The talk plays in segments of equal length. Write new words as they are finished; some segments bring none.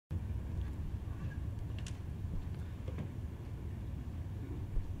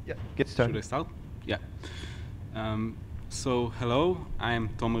Yeah, get started. Should I start? Yeah. So hello, I'm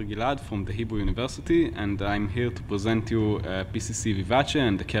Tomer Gilad from the Hebrew University, and I'm here to present you PCC-Vivace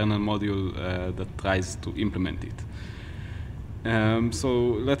and the kernel module that tries to implement it. So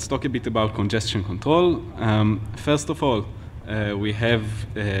let's talk a bit about congestion control. First of all, we have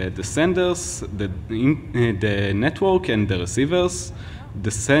the senders, the network, and the receivers.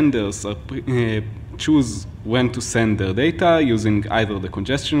 The senders are choose when to send their data using either the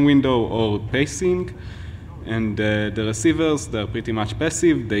congestion window or pacing. And the receivers, they're pretty much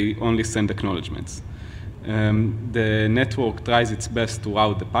passive. They only send acknowledgements. The network tries its best to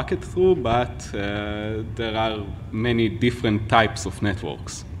route the packet through, but there are many different types of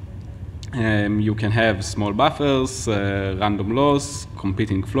networks. You can have small buffers, random loss,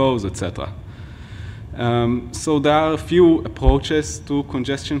 competing flows, etc. So there are a few approaches to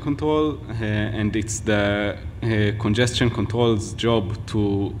congestion control, and it's the congestion control's job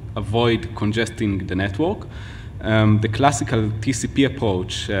to avoid congesting the network. The classical TCP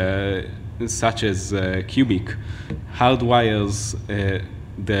approach, such as Cubic, hardwires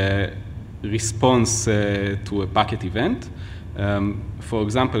the response to a packet event. For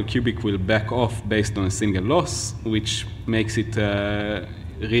example, Cubic will back off based on a single loss, which makes it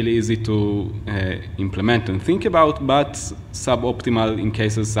really easy to implement and think about, but suboptimal in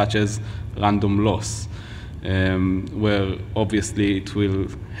cases such as random loss, where obviously it will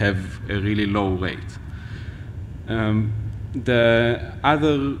have a really low rate. The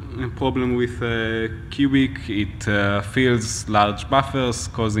other problem with Cubic, it fills large buffers,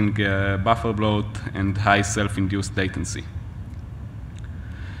 causing buffer bloat and high self-induced latency.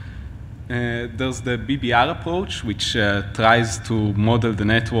 There's the BBR approach, which tries to model the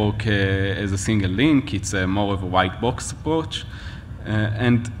network as a single link. It's more of a white box approach.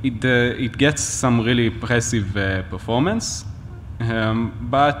 And it gets some really impressive performance,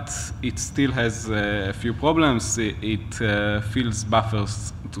 but it still has a few problems. It fills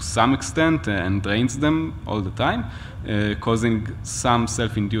buffers to some extent and drains them all the time, causing some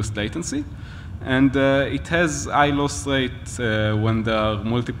self-induced latency. And it has high loss rate when there are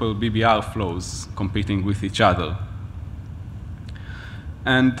multiple BBR flows competing with each other.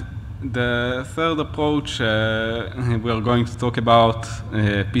 And the third approach, we are going to talk about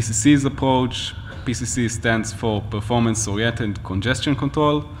PCC's approach. PCC stands for Performance-Oriented Congestion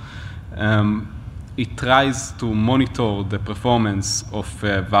Control. It tries to monitor the performance of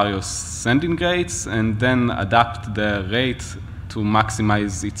various sending rates and then adapt the rate to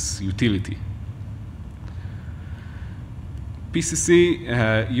maximize its utility.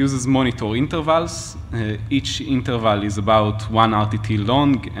 PCC uses monitor intervals. Each interval is about 1 RTT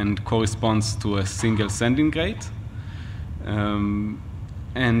long and corresponds to a single sending rate. And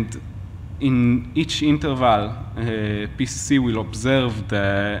in each interval, PCC will observe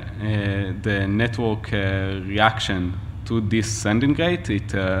the network reaction to this sending rate.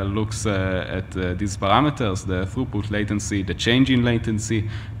 It looks at these parameters, the throughput latency, the change in latency,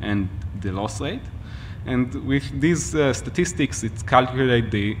 and the loss rate. And with these statistics, it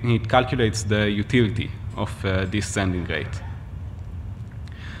calculates the utility of this sending rate.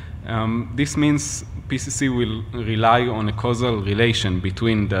 This means PCC will rely on a causal relation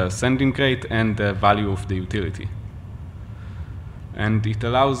between the sending rate and the value of the utility. And it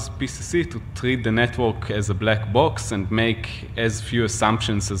allows PCC to treat the network as a black box and make as few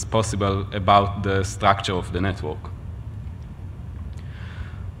assumptions as possible about the structure of the network.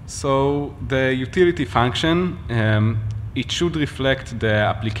 So the utility function, it should reflect the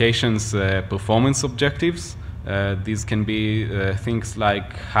application's performance objectives. These can be things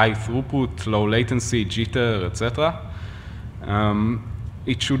like high throughput, low latency, jitter, etc.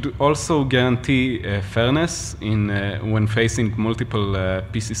 It should also guarantee fairness when facing multiple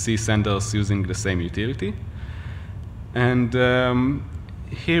PCC senders using the same utility. And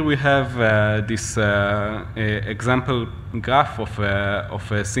here we have this example graph of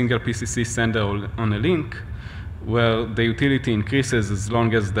a single PCC sender on a link, where the utility increases as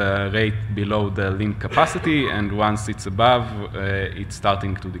long as the rate below the link capacity, and once it's above, it's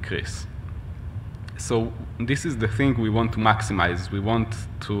starting to decrease. So this is the thing we want to maximize. We want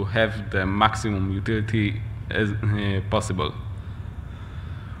to have the maximum utility as possible.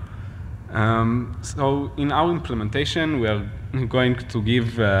 So in our implementation, we are going to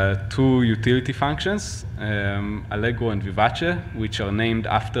give two utility functions, Allegro and Vivace, which are named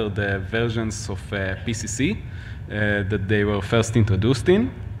after the versions of PCC that they were first introduced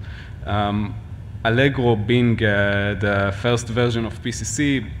in. Allegro being the first version of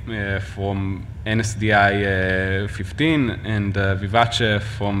PCC from NSDI 15 and Vivace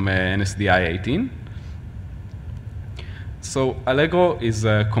from NSDI 18. So Allegro is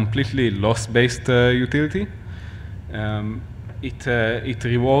a completely loss-based utility. It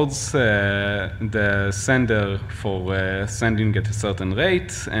rewards the sender for sending at a certain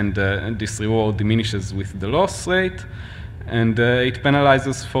rate, and this reward diminishes with the loss rate, and it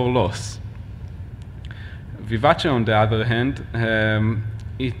penalizes for loss. Vivace, on the other hand,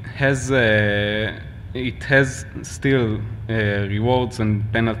 it has still rewards and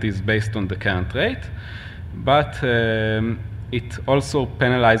penalties based on the current rate, but it also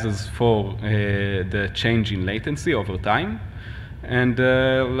penalizes for the change in latency over time. And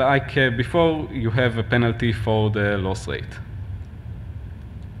like before, you have a penalty for the loss rate.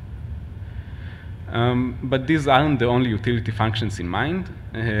 But these aren't the only utility functions in mind.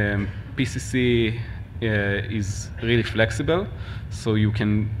 PCC is really flexible, so you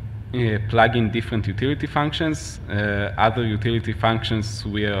can plug in different utility functions. Other utility functions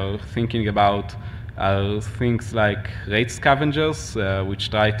we are thinking about are things like rate scavengers, which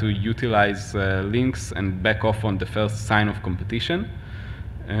try to utilize links and back off on the first sign of competition.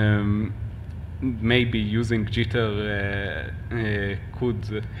 Maybe using jitter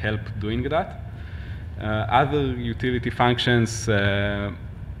could help doing that. Other utility functions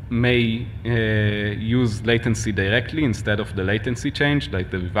may use latency directly instead of the latency change,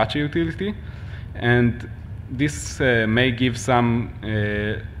 like the Vivace utility. And this may give some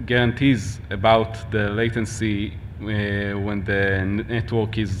guarantees about the latency when the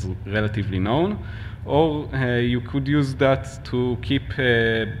network is relatively known. Or you could use that to keep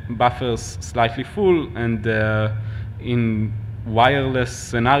buffers slightly full, and in wireless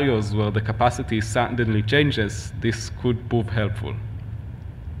scenarios where the capacity suddenly changes, this could prove helpful.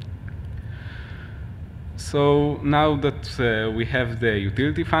 So now that we have the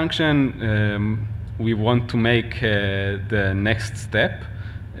utility function, we want to make the next step.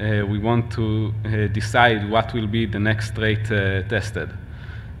 We want to decide what will be the next rate tested.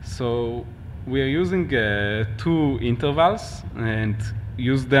 So we are using 2 intervals and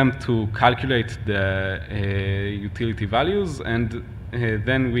use them to calculate the utility values, and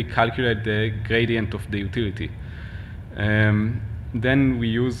then we calculate the gradient of the utility. Then we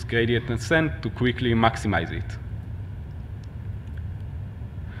use gradient ascent to quickly maximize it.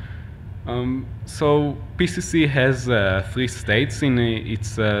 So PCC has 3 states in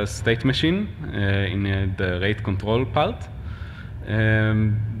its state machine, in the rate control part: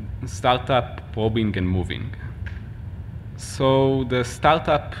 startup, probing, and moving. So the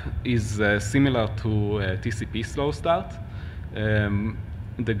startup is similar to TCP slow start.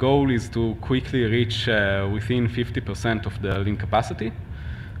 The goal is to quickly reach within 50% of the link capacity.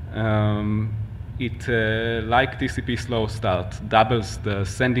 It, like TCP slow start, doubles the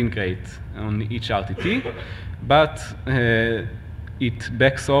sending rate on each RTT, but it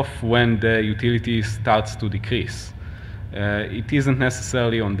backs off when the utility starts to decrease. It isn't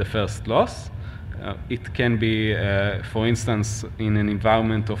necessarily on the first loss. It can be, for instance, in an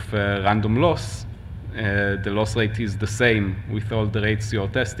environment of random loss, the loss rate is the same with all the rates you're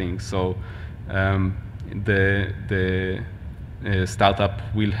testing. So the startup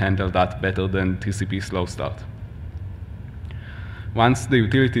will handle that better than TCP slow start. Once the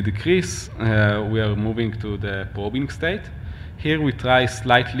utility decreases, we are moving to the probing state. Here we try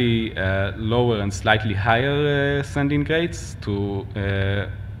slightly lower and slightly higher sending rates to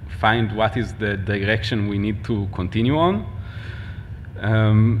find what is the direction we need to continue on.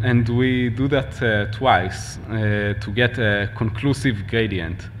 And we do that twice to get a conclusive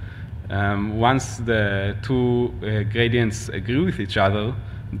gradient. Once the 2 gradients agree with each other,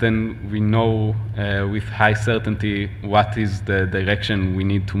 then we know with high certainty what is the direction we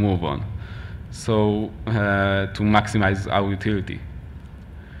need to move on, so to maximize our utility.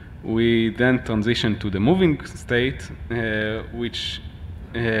 We then transition to the moving state, which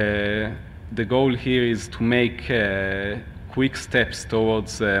the goal here is to make quick steps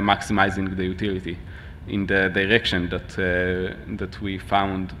towards maximizing the utility in the direction that we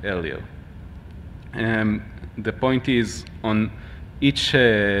found earlier. The point is, on each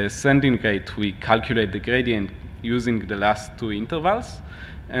sending rate, we calculate the gradient using the last 2 intervals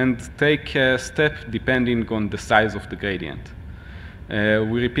and take a step depending on the size of the gradient.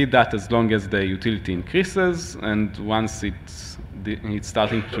 We repeat that as long as the utility increases, and once it's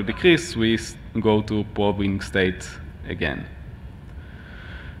starting to decrease, we go to probing state again.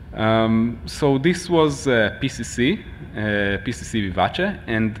 So this was PCC Vivace,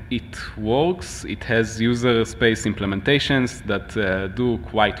 and it works. It has user space implementations that do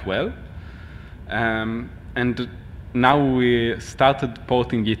quite well. And now we started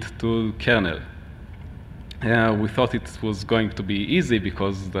porting it to kernel. We thought it was going to be easy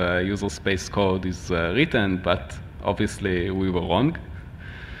because the user space code is written, but obviously we were wrong.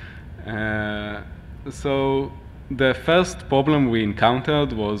 So the first problem we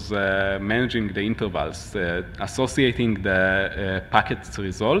encountered was managing the intervals, associating the packet's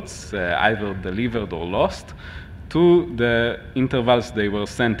results, either delivered or lost, to the intervals they were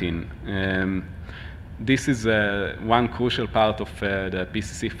sent in. This is one crucial part of the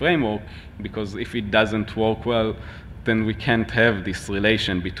PCC framework, because if it doesn't work well, then we can't have this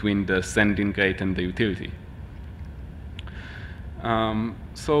relation between the sending rate and the utility.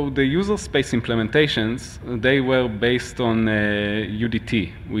 So the user space implementations, they were based on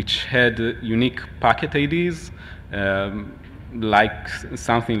UDT, which had unique packet IDs, like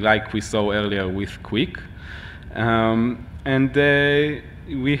something like we saw earlier with Quick. And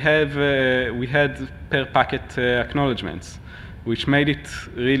we had per packet acknowledgements, which made it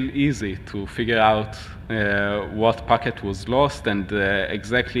real easy to figure out what packet was lost and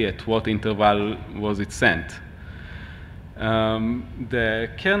exactly at what interval was it sent. The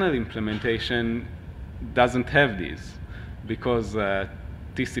kernel implementation doesn't have these, because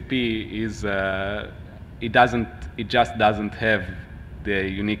TCP is it just doesn't have the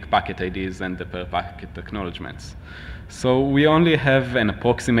unique packet IDs and the per packet acknowledgements. So we only have an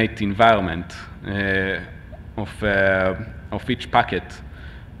approximate environment of each packet.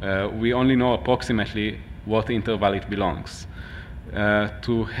 We only know approximately what interval it belongs.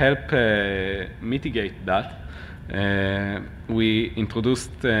 To help mitigate that, we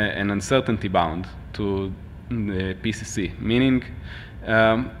introduced an uncertainty bound to the PCC, meaning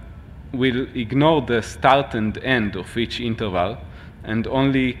we'll ignore the start and end of each interval and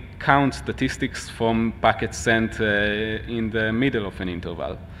only count statistics from packets sent in the middle of an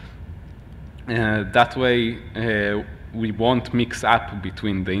interval. That way, we won't mix up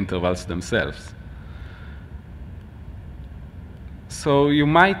between the intervals themselves. So you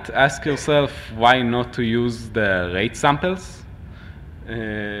might ask yourself why not to use the rate samples.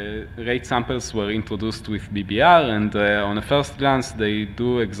 Rate samples were introduced with BBR, and on a first glance, they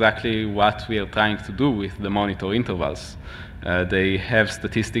do exactly what we are trying to do with the monitor intervals. They have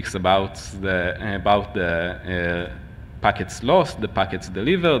statistics about the packets lost, the packets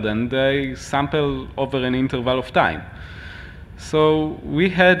delivered, and they sample over an interval of time. So we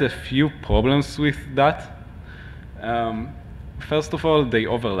had a few problems with that. First of all, they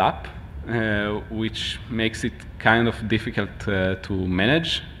overlap, which makes it kind of difficult to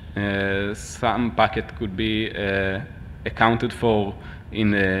manage. Some packet could be accounted for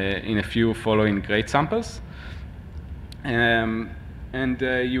in a few following rate samples. And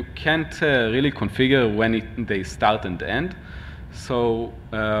you can't really configure when they start and end. So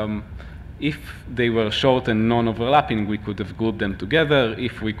if they were short and non-overlapping, we could have grouped them together.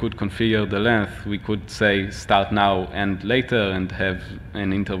 If we could configure the length, we could say start now, end later, and have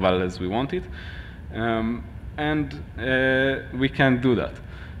an interval as we want it. And we can't do that.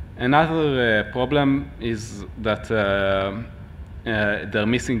 Another problem is that they're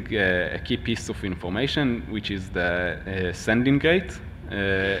missing a key piece of information, which is the sending rate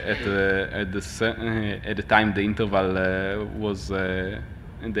at the time the interval was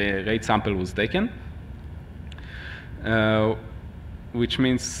the rate sample was taken, which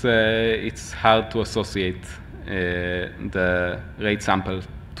means it's hard to associate the rate sample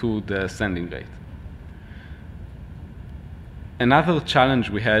to the sending rate. Another challenge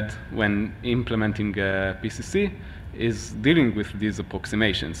we had when implementing PCC is dealing with these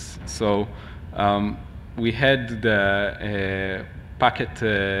approximations. So we had the packet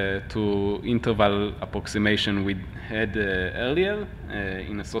to interval approximation we had earlier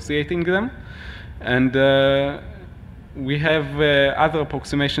in associating them. And we have other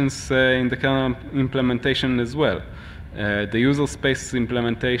approximations in the kernel implementation as well. The user space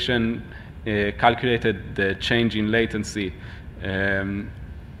implementation calculated the change in latency.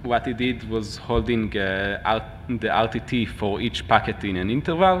 What it did was holding the RTT for each packet in an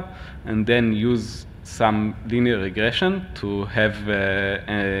interval, and then use some linear regression to have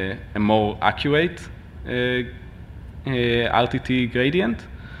a more accurate RTT gradient.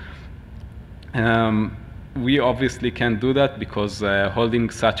 We obviously can't do that because holding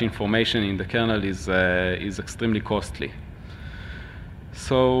such information in the kernel is extremely costly.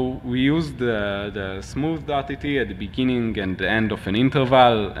 So we used the smooth RTT at the beginning and the end of an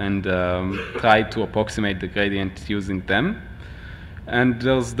interval and tried to approximate the gradient using them. And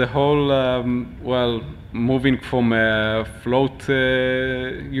there's the whole, well, moving from a float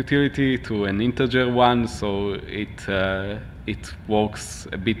utility to an integer one, so it works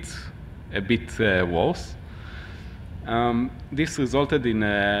a bit worse. This resulted in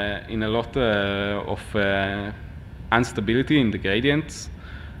a lot of instability in the gradients.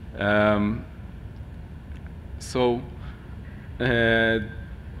 So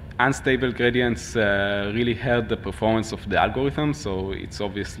unstable gradients really hurt the performance of the algorithm, so it's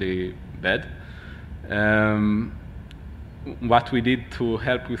obviously bad. What we did to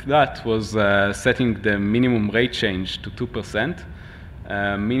help with that was setting the minimum rate change to 2%,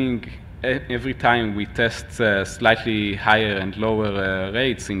 meaning every time we test slightly higher and lower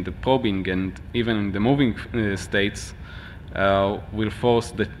rates in the probing and even in the moving states, we'll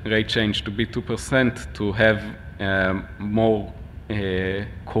force the rate change to be 2% to have more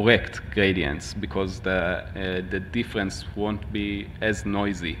correct gradients, because the difference won't be as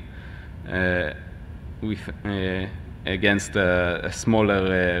noisy with against a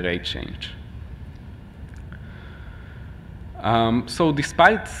smaller rate change. So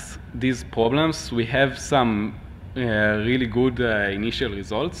despite these problems, we have some really good initial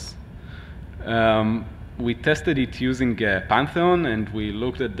results. We tested it using Pantheon, and we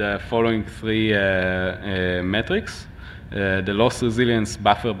looked at the following three metrics: the loss resilience,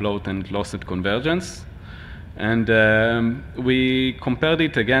 buffer bloat, and loss at convergence. And we compared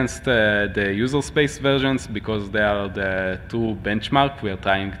it against the user space versions, because they are the two benchmark we are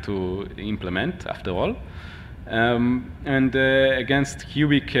trying to implement, after all. And against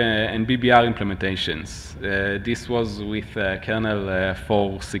cubic and BBR implementations. This was with kernel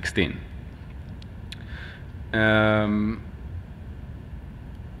 4.16.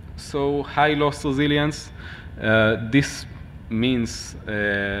 So high loss resilience, this means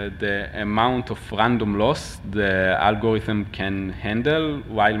the amount of random loss the algorithm can handle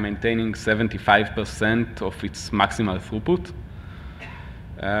while maintaining 75% of its maximal throughput.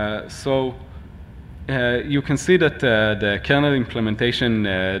 You can see that the kernel implementation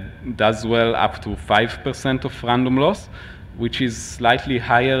does well up to 5% of random loss, which is slightly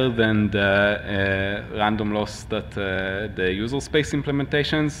higher than the random loss that the user space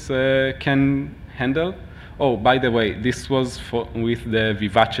implementations can handle. Oh, by the way, this was with the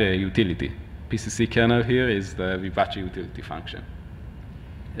Vivace utility. PCC kernel here is the Vivace utility function.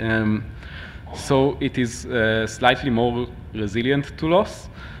 So it is slightly more resilient to loss.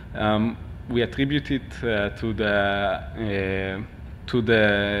 We attribute it to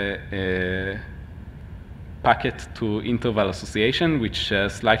the packet to interval association, which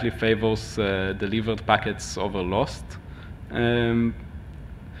slightly favors delivered packets over lost.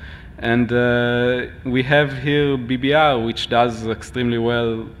 And we have here BBR, which does extremely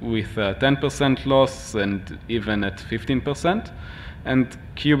well with 10% loss and even at 15%, and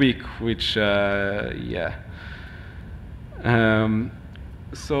cubic, which, yeah.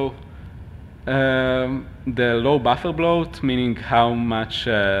 The low buffer bloat, meaning how much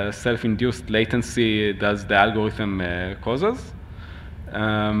self-induced latency does the algorithm causes.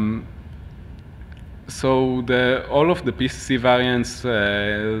 So all of the PCC variants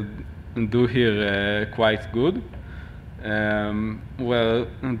do here quite good. Well,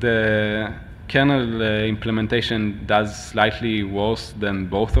 the kernel implementation does slightly worse than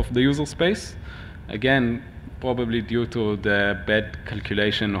both of the user space. Again, probably due to the bad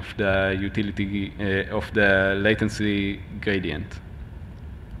calculation of the utility of the latency gradient.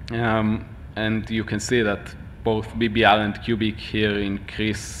 And you can see that both BBR and cubic here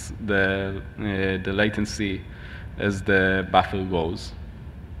increase the latency as the buffer grows.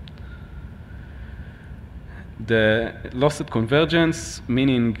 The loss at convergence,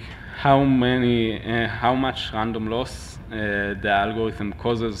 meaning how much random loss the algorithm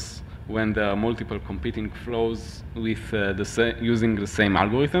causes when there are multiple competing flows with using the same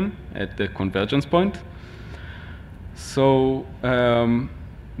algorithm at the convergence point. So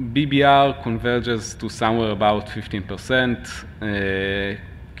BBR converges to somewhere about 15%.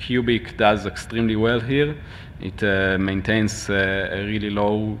 Cubic does extremely well here. It maintains a really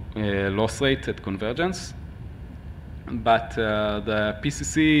low loss rate at convergence. But the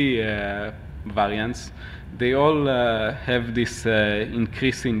PCC variants, they all have this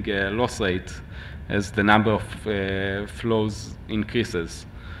increasing loss rate as the number of flows increases.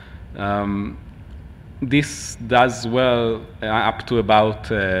 This does well up to about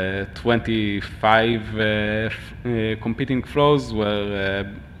 25 competing flows, where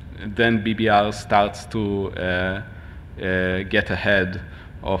then BBR starts to get ahead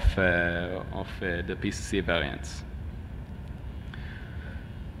of the PCC variants.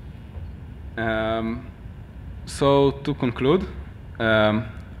 So to conclude,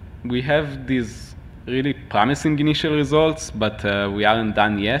 we have these really promising initial results, but we aren't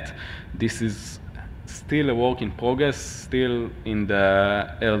done yet. This is still a work in progress, still in the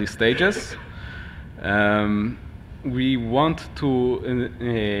early stages. We want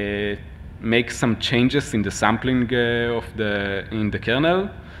to make some changes in the sampling in the kernel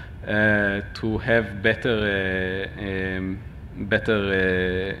to have better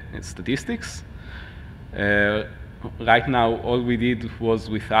statistics. Right now, all we did was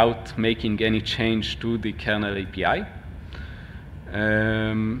without making any change to the kernel API.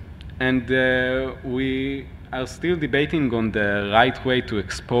 And we are still debating on the right way to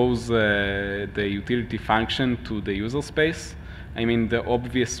expose the utility function to the user space. I mean, the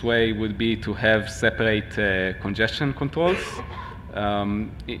obvious way would be to have separate congestion controls,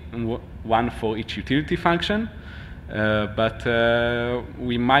 one for each utility function. But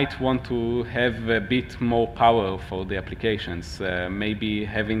we might want to have a bit more power for the applications, maybe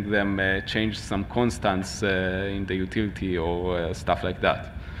having them change some constants in the utility or stuff like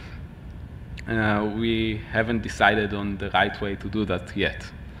that. We haven't decided on the right way to do that yet.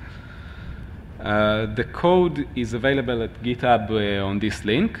 The code is available at GitHub on this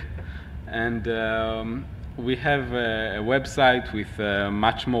link, and we have a website with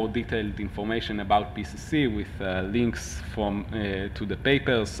much more detailed information about PCC with links to the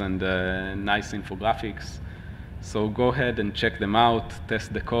papers and nice infographics. So go ahead and check them out,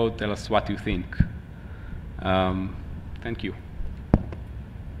 test the code, tell us what you think. Thank you.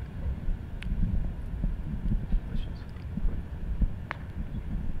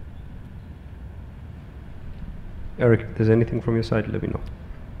 Eric, if there's anything from your side, let me know.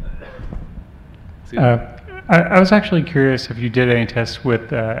 I was actually curious if you did any tests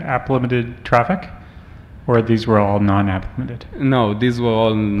with app-limited traffic, or these were all non-app limited? No, these were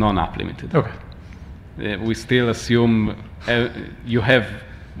all non-app limited. Okay. We still assume you have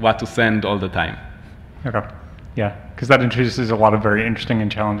what to send all the time. Okay. Yeah, because that introduces a lot of very interesting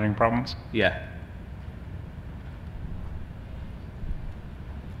and challenging problems. Yeah.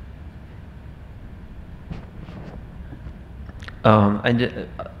 I did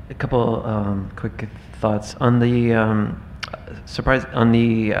a couple quick thoughts on the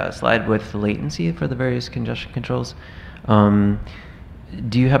slide with the latency for the various congestion controls.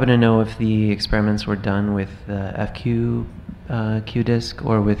 Do you happen to know if the experiments were done with FQ QDisk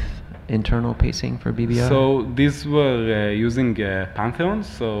or with internal pacing for BBR? So these were using Pantheon.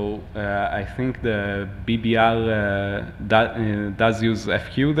 So I think the BBR does use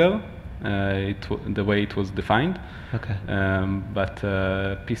FQ there. The way it was defined. Okay. But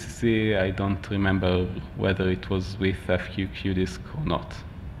PCC, I don't remember whether it was with FQ QDisk or not.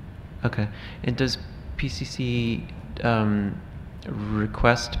 Okay. And does PCC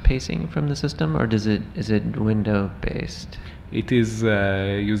request pacing from the system, or is it window based? It is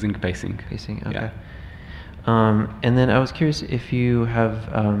using pacing. Pacing. Okay. Yeah. And then I was curious if you have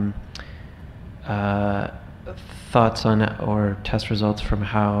thoughts on or test results from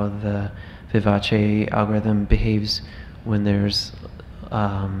how the Vivace algorithm behaves when there's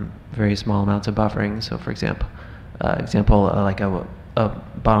very small amounts of buffering. So, for example, like a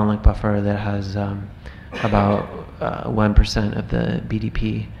bottleneck buffer that has about 1% of the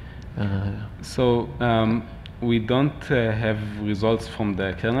BDP. So we don't have results from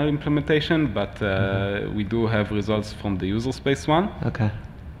the kernel implementation, but we do have results from the user space one. Okay.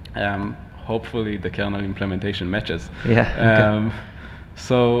 Hopefully the kernel implementation matches. Yeah. Okay.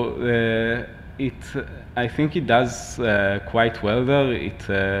 So I think it does quite well there.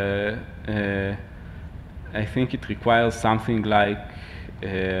 I think it requires something like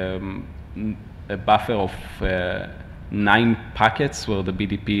a buffer of 9 packets, where the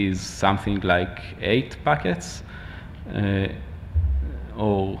BDP is something like 8 packets.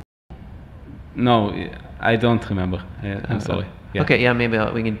 Or no, I don't remember. I'm sorry. Yeah. Okay, yeah, maybe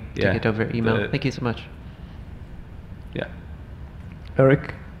we can take it over email. Thank you so much. Yeah.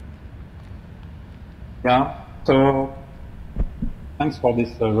 Eric? Yeah, so thanks for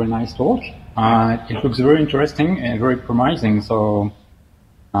this very nice talk. It looks very interesting and very promising, so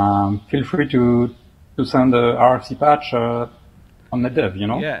feel free to send a RFC patch on Netdev, you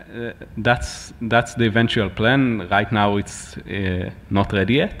know? Yeah, that's the eventual plan. Right now it's not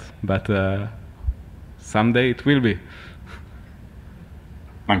ready yet, but someday it will be.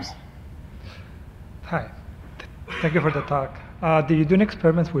 Thanks. Hi, thank you for the talk. Did you do any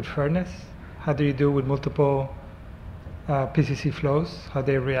experiments with fairness? How do you do with multiple PCC flows? How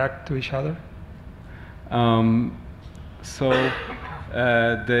they react to each other? So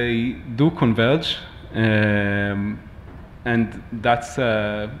they do converge, and that's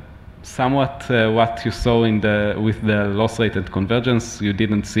somewhat what you saw with the loss-rated convergence. You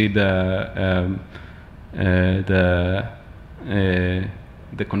didn't see the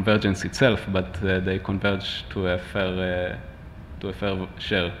convergence itself, but they converge to a fair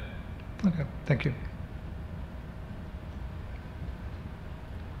share. Okay, thank you.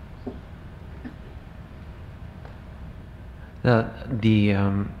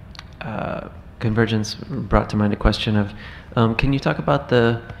 convergence brought to mind a question of, can you talk about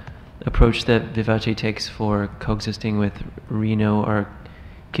the approach that Vivace takes for coexisting with Reno or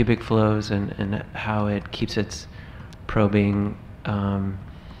cubic flows and how it keeps its probing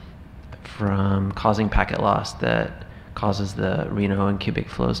from causing packet loss that causes the Reno and cubic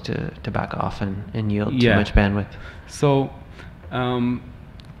flows to back off and yield too much bandwidth? So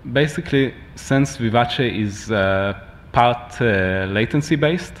basically, since Vivace is part latency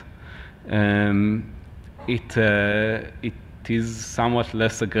based, it is somewhat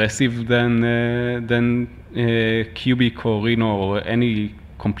less aggressive than cubic or Reno or any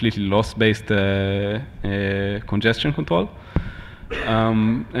completely loss-based congestion control.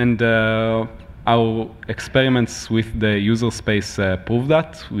 And our experiments with the user space prove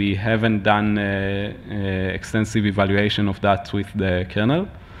that. We haven't done extensive evaluation of that with the kernel.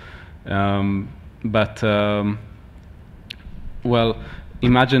 Well,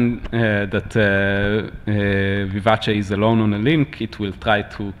 imagine that Vivace is alone on a link. It will try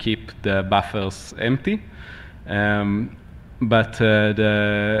to keep the buffers empty. But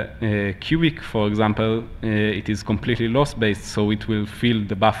the cubic, for example, it is completely loss-based, so it will fill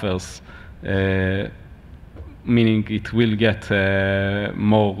the buffers, meaning it will get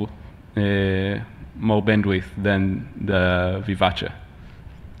more bandwidth than the Vivace.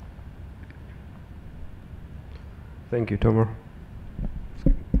 Thank you, Tomer.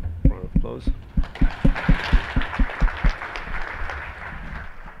 Round of applause.